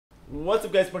What's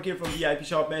up guys, Mark here from VIP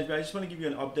Shop Management. I just want to give you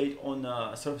an update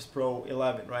on Surface Pro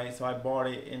 11, right? So I bought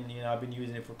it and I've been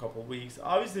using it for a couple of weeks.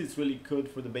 Obviously it's really good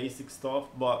for the basic stuff,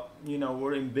 but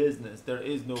we're in business. There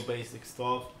is no basic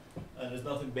stuff. There's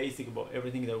nothing basic about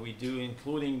everything that we do,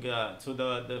 including so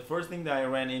the first thing that I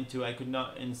ran into, I could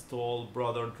not install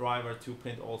Brother driver to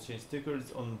print all chain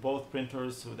stickers on both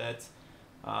printers, so that's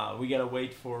we gotta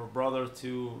wait for Brother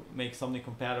to make something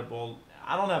compatible.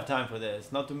 I don't have time for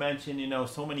this. Not to mention,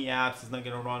 so many apps is not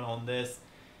gonna run on this.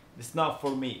 It's not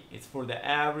for me. It's for the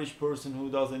average person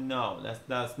who doesn't know.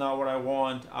 That's not what I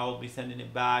want. I will be sending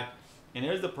it back. And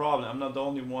here's the problem. I'm not the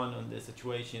only one on this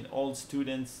situation. All the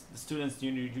students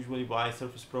usually buy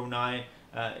Surface Pro 9,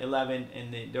 11,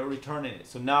 and they're returning it.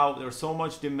 So now there's so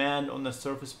much demand on the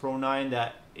Surface Pro 9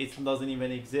 that it doesn't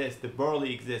even exist. It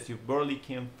barely exists. You barely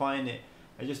can find it.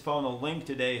 I just found a link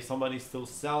today. Somebody's still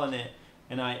selling it.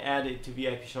 And I added it to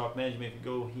VIP Shop Management. If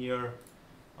you go here,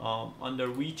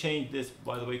 we changed this,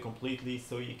 by the way, completely,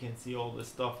 so you can see all this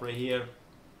stuff right here.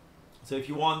 So if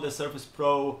you want the Surface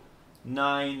Pro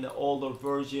 9, the older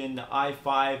version, the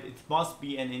i5, it must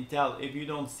be an Intel. If you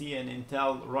don't see an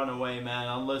Intel, run away, man,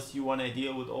 unless you want to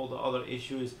deal with all the other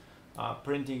issues,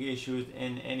 printing issues,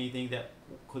 and anything that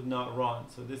could not run.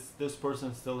 So this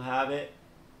person still have it,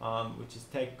 which is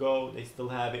Tech Go. They still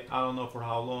have it. I don't know for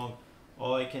how long.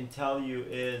 All I can tell you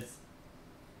is,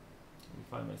 let me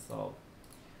find myself.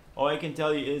 All I can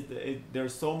tell you is that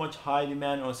there's so much high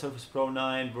demand on Surface Pro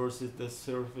 9 versus the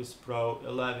Surface Pro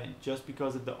 11. Just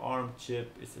because of the ARM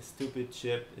chip, it's a stupid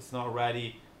chip. It's not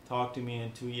ready. Talk to me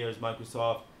in 2 years,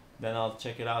 Microsoft. Then I'll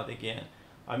check it out again.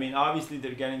 I mean, obviously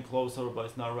they're getting closer, but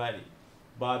it's not ready.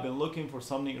 But I've been looking for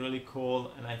something really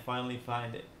cool, and I finally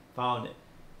found it.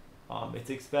 It's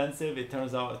expensive. It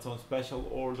turns out it's on special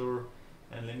order.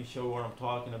 And let me show you what I'm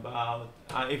talking about.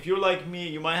 If you're like me,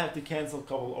 you might have to cancel a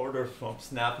couple orders from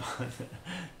Snap-on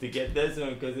to get this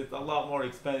one, because it's a lot more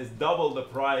expensive. It's double the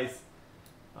price.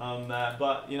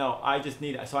 But I just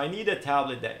need it. So I need a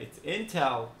tablet that it's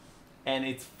Intel and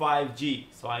it's 5G.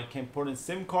 So I can put a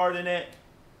SIM card in it,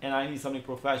 and I need something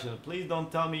professional. Please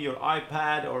don't tell me your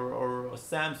iPad or a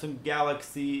Samsung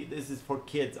Galaxy. This is for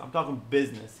kids. I'm talking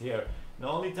business here. The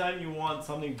only time you want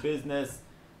something business,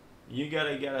 you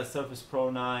gotta get a Surface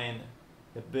Pro 9,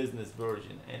 the business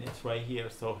version, and it's right here.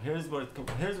 So here's what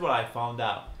I found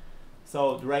out.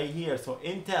 So right here, so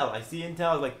Intel, I see Intel,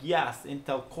 I was like, yes,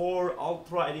 Intel Core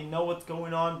Ultra. I didn't know what's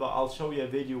going on, but I'll show you a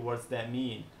video what's that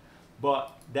mean.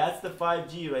 But that's the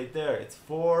 5G right there. It's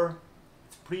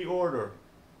pre-order,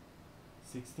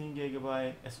 16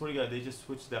 gigabyte. I swear to God, they just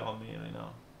switched that on me right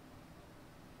now,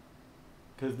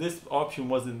 because this option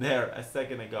wasn't there a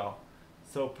second ago.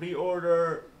 So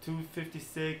pre-order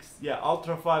 256, yeah,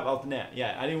 Ultra 5, Ultra,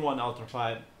 yeah, I didn't want Ultra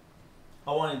 5.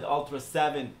 I wanted Ultra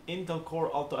 7, Intel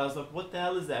Core Ultra. I was like, what the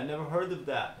hell is that? I've never heard of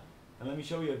that. And let me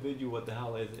show you a video, what the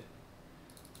hell is it?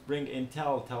 Bring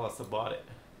Intel, tell us about it.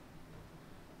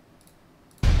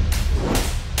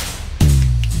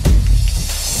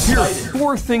 Here are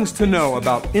 4 things to know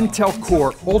about Intel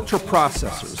Core Ultra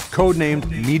processors, codenamed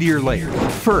Meteor Lake.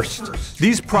 First,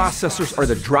 these processors are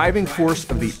the driving force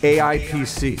of the AI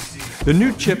PC. The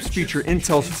new chips feature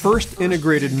Intel's first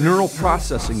integrated neural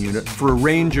processing unit for a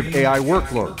range of AI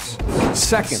workloads.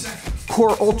 Second,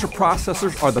 Core Ultra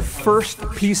processors are the first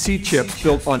PC chips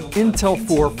built on Intel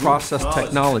 4 process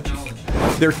technology.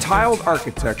 Their tiled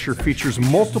architecture features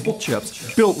multiple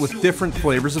chips built with different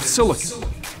flavors of silicon,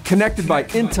 connected by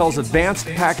Intel's advanced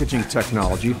packaging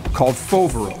technology called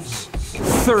Foveros.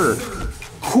 Third,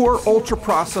 Core Ultra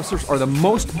processors are the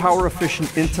most power-efficient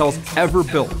Intel's ever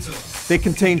built. They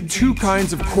contain 2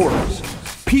 kinds of cores.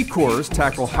 P-cores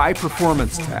tackle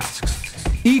high-performance tasks.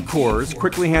 E-cores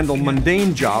quickly handle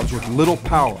mundane jobs with little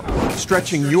power,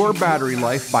 stretching your battery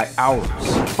life by hours.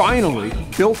 Finally,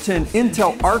 built-in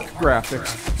Intel Arc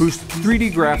graphics boost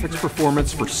 3D graphics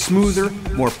performance for smoother,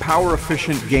 more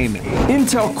power-efficient gaming.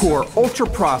 Intel Core Ultra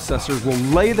processors will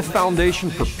lay the foundation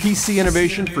for PC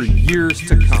innovation for years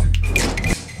to come.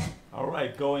 All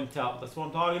right, go Intel. That's what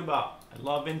I'm talking about. I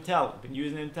love Intel. I've been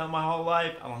using Intel my whole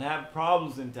life. I don't have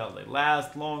problems with Intel. They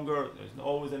last longer. There's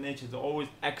always an itch. It's always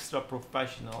extra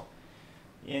professional.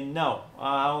 And no,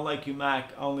 I don't like you,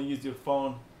 Mac. I only use your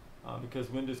phone because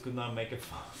Windows could not make a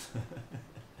phone.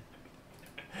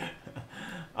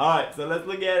 Alright, so let's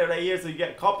look at it right here. So you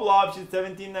get a couple options,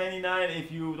 $17.99.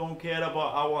 If you don't care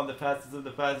about, I want the fastest of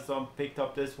the fastest, so I picked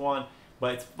up this one.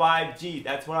 But it's 5G.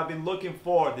 That's what I've been looking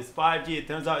for. This 5G. It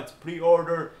turns out it's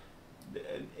pre-order.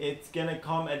 It's gonna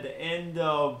come at the end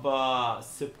of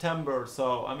September,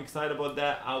 so I'm excited about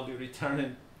that. I'll be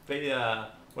returning.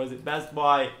 What is it? Best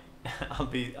Buy. I'll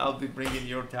be bringing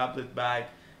your tablet back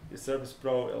the Surface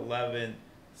Pro 11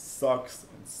 sucks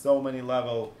on so many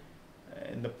levels.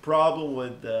 And the problem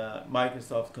with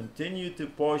Microsoft continue to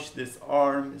push this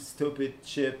ARM stupid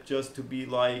chip just to be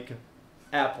like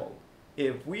Apple.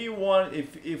 If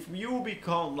you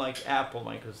become like Apple,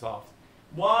 Microsoft,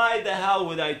 why the hell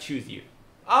would I choose you?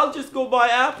 I'll just go buy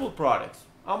Apple products.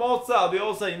 I'll be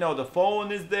also, you know, the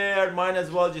phone is there, might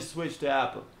as well just switch to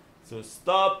Apple. So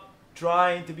stop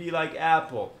trying to be like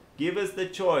Apple. Give us the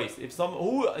choice.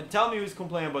 Tell me who's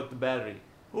complaining about the battery.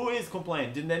 Who is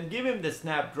complaining? Then give him the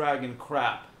Snapdragon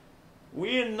crap.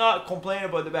 We're not complaining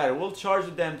about the battery. We'll charge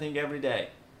the damn thing every day.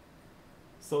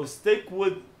 So stick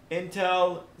with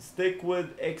Intel, stick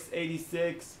with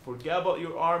x86, forget about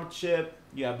your ARM chip.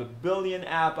 You have a billion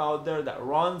app out there that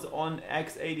runs on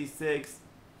x86.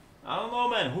 I don't know,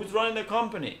 man, who's running the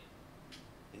company?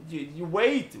 You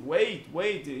wait.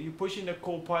 You're pushing the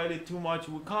Copilot too much.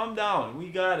 Well, calm down, we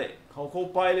got it.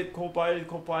 Copilot,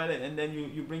 and then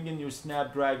you bring in your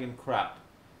Snapdragon crap.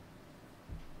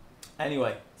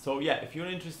 Anyway, so yeah, if you're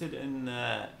interested in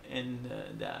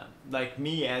like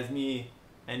me,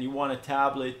 and you want a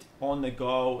tablet on the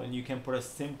go, and you can put a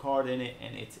SIM card in it,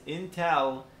 and it's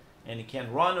Intel, and it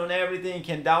can run on everything,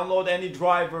 can download any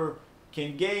driver,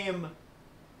 can game.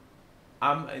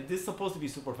 This is supposed to be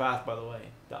super fast, by the way.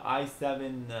 The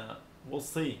i7, we'll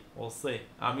see.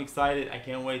 I'm excited. I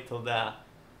can't wait till the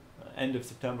end of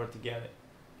September to get it.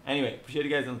 Anyway, appreciate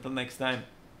you guys. Until next time,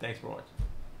 thanks for watching.